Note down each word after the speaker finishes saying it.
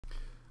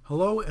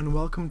Hello and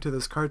welcome to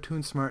this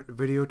Cartoon Smart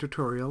video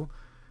tutorial.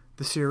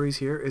 The series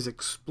here is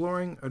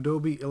exploring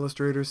Adobe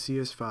Illustrator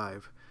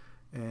CS5,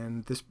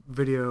 and this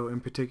video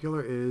in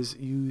particular is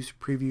use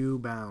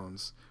preview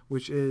bounds,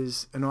 which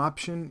is an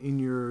option in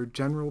your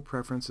general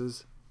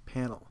preferences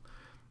panel.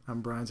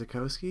 I'm Brian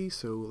Zakowski,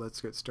 so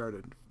let's get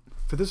started.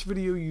 For this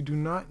video you do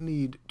not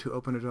need to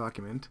open a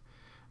document.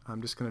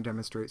 I'm just going to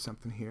demonstrate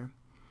something here.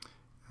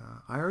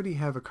 I already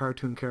have a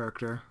cartoon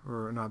character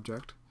or an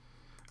object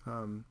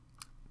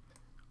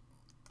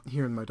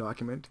here in my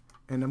document,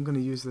 and I'm going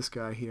to use this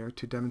guy here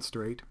to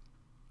demonstrate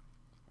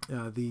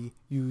the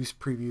use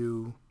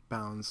preview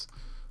bounds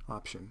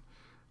option.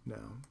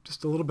 Now,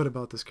 just a little bit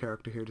about this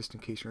character here, just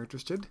in case you're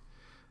interested.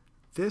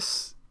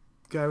 This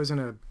guy was in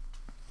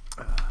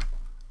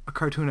a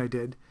cartoon I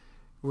did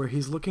where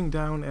he's looking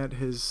down at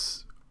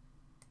his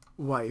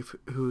wife,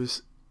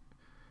 who's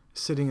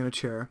sitting in a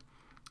chair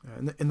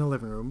in the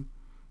living room,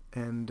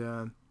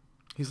 and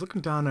he's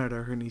looking down at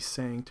her and he's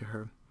saying to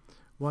her,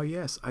 "Why,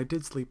 yes, I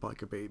did sleep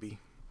like a baby,"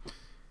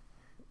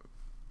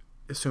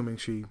 assuming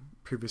she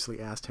previously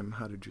asked him,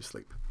 "How did you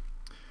sleep?"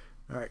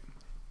 Alright,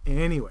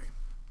 anyway,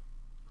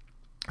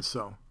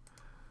 so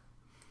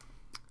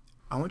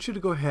I want you to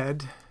go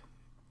ahead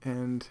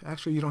and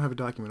actually you don't have a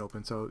document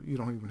open, so you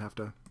don't even have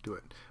to do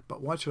it,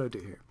 but watch what I do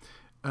here.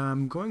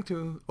 I'm going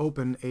to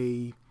open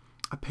a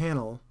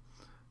panel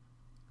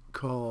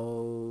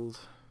called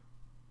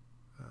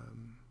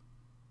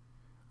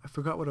I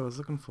forgot what I was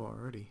looking for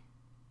already.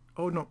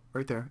 Oh no,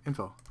 right there,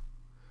 info.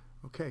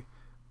 Okay,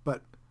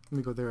 but let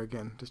me go there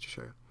again just to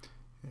show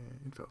you.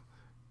 Info.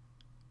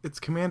 It's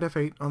Command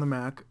F8 on the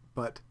Mac,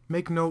 but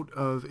make note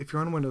of, if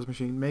you're on a Windows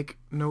machine, make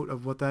note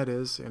of what that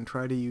is and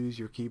try to use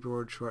your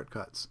keyboard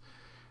shortcuts.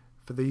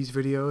 For these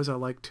videos, I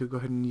like to go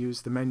ahead and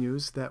use the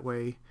menus. That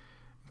way,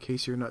 in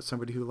case you're not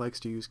somebody who likes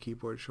to use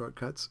keyboard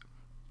shortcuts,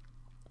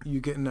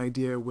 you get an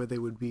idea where they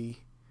would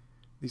be,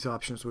 these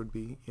options would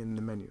be in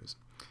the menus.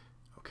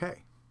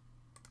 Okay,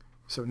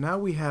 so now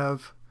we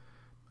have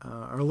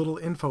our little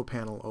info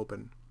panel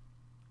open,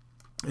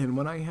 and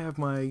when I have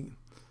my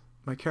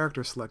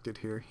character selected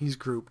here, he's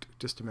grouped,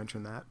 just to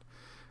mention that.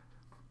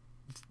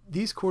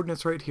 These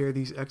coordinates right here,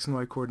 these X and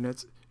Y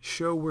coordinates,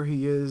 show where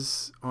he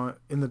is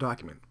in the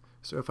document.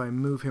 So if I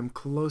move him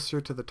closer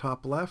to the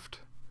top left,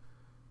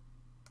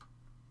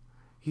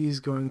 he's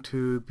going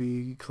to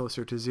be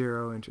closer to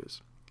 0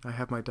 inches. I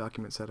have my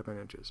document set up in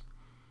inches.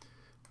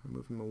 I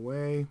move him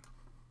away,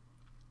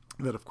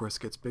 that of course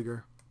gets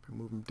bigger. If I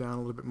move him down a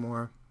little bit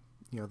more,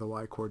 the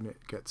Y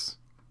coordinate gets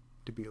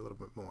to be a little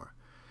bit more.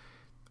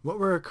 What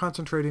we're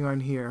concentrating on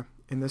here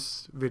in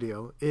this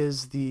video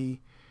is the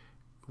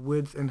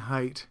width and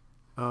height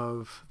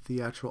of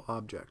the actual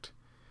object.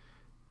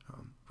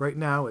 Right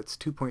now it's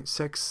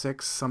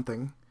 2.66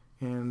 something,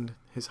 and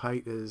his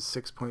height is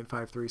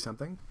 6.53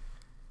 something.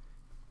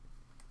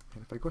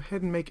 And if I go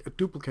ahead and make a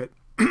duplicate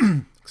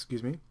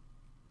excuse me,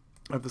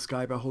 of this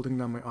guy by holding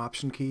down my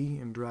Option key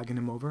and dragging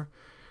him over,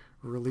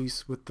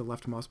 release with the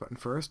left mouse button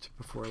first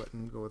before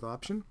letting go with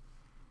Option,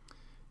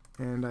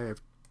 and I have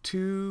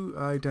two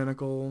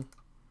identical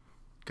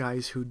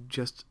guys who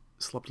just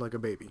slept like a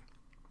baby.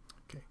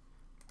 Okay,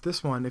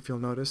 this one, if you'll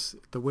notice,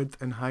 the width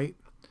and height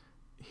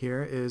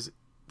here is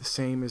the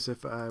same as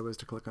if I was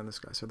to click on this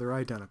guy, so they're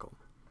identical.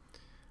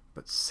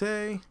 But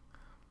say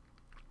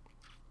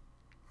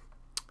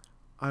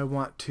I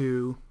want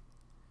to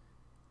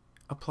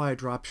apply a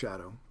drop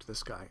shadow to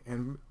this guy,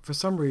 and for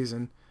some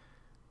reason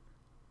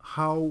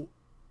how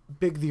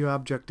big the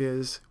object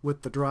is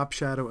with the drop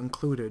shadow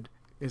included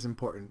is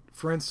important.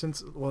 For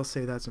instance, we'll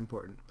say that's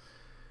important.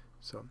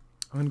 So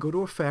I'm going to go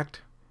to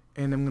Effect,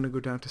 and I'm going to go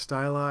down to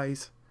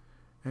Stylize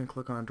and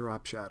click on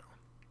Drop Shadow.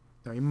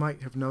 Now you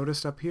might have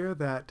noticed up here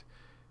that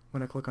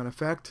when I click on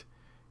Effect,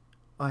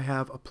 I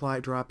have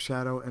Apply Drop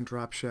Shadow and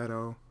Drop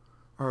Shadow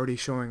already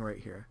showing right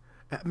here.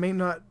 That may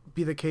not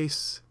be the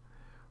case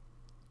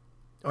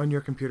on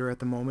your computer at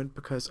the moment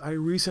because I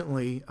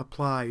recently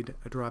applied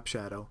a drop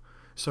shadow.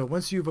 So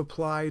once you've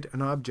applied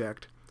an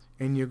object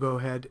and you go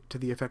ahead to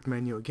the Effect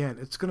menu again,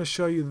 it's going to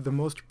show you the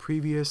most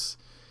previous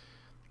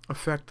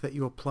effect that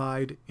you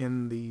applied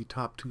in the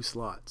top two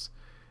slots.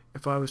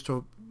 If I was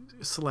to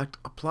select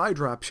Apply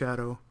Drop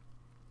Shadow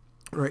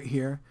right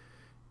here,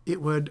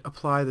 it would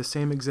apply the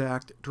same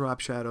exact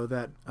drop shadow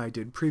that I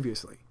did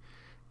previously.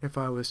 If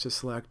I was to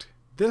select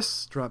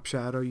this drop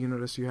shadow, you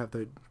notice you have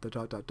the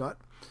dot dot dot.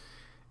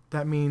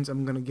 That means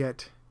I'm going to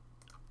get,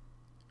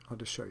 I'll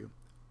just show you,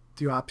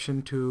 the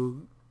option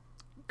to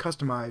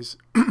customize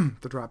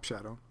the drop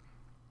shadow.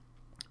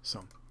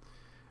 So,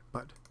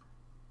 but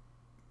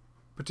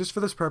just for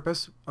this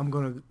purpose, I'm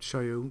going to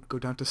show you, go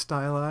down to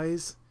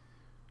Stylize,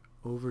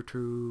 over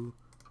to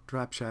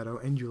Drop Shadow,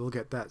 and you will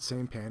get that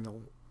same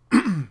panel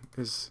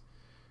as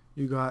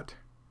you got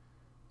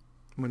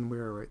when we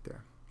were right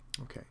there.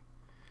 Okay,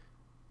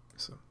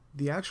 so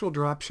the actual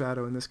drop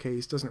shadow in this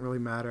case doesn't really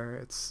matter.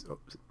 Its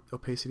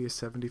opacity is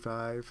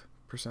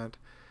 75%,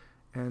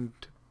 and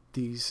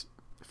these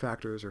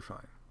factors are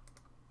fine.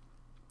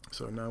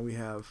 So now we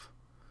have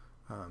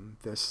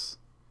this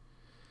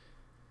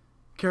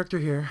character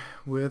here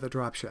with a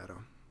drop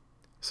shadow.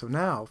 So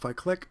now if I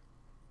click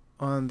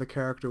on the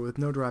character with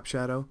no drop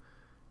shadow,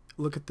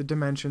 look at the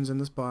dimensions in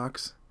this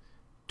box,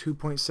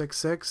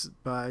 2.66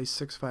 by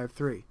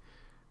 653.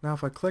 Now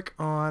if I click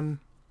on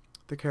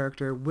the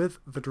character with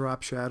the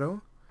drop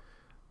shadow,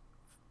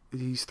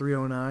 he's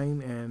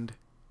 309 and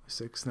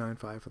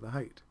 695 for the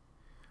height.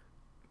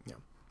 Yeah.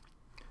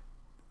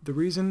 The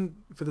reason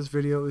for this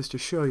video is to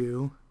show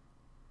you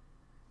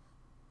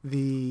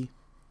the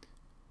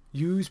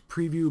use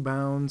preview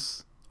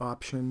bounds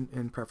option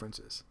in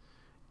preferences.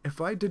 If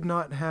I did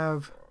not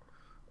have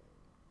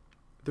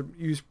the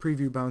use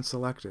preview bound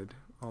selected,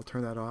 I'll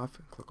turn that off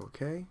and click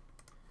OK.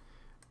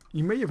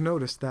 You may have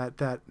noticed that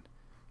the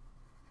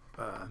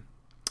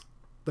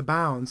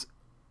bounds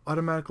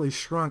automatically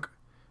shrunk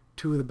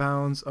to the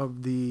bounds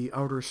of the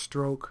outer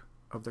stroke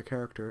of the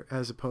character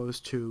as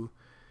opposed to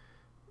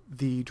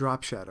the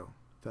drop shadow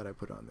that I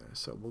put on there.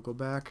 So we'll go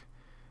back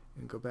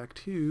and go back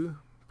to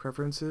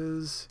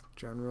Preferences,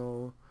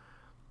 General,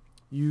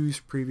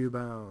 Use Preview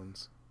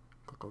Bounds.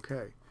 Click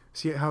OK.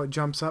 See how it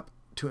jumps up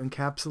to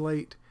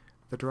encapsulate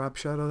the drop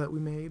shadow that we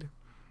made?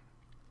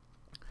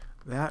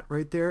 That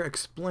right there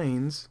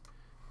explains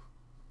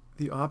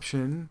the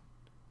option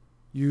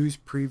Use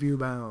Preview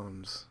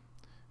Bounds.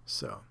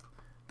 So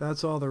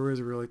that's all there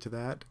is really to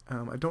that.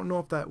 I don't know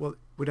if that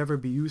would ever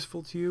be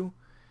useful to you.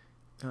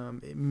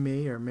 It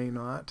may or may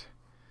not.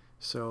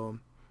 So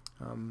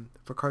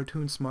for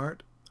Cartoon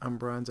Smart, I'm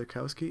Brian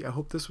Zakowski. I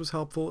hope this was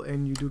helpful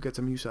and you do get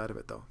some use out of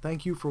it though.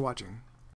 Thank you for watching.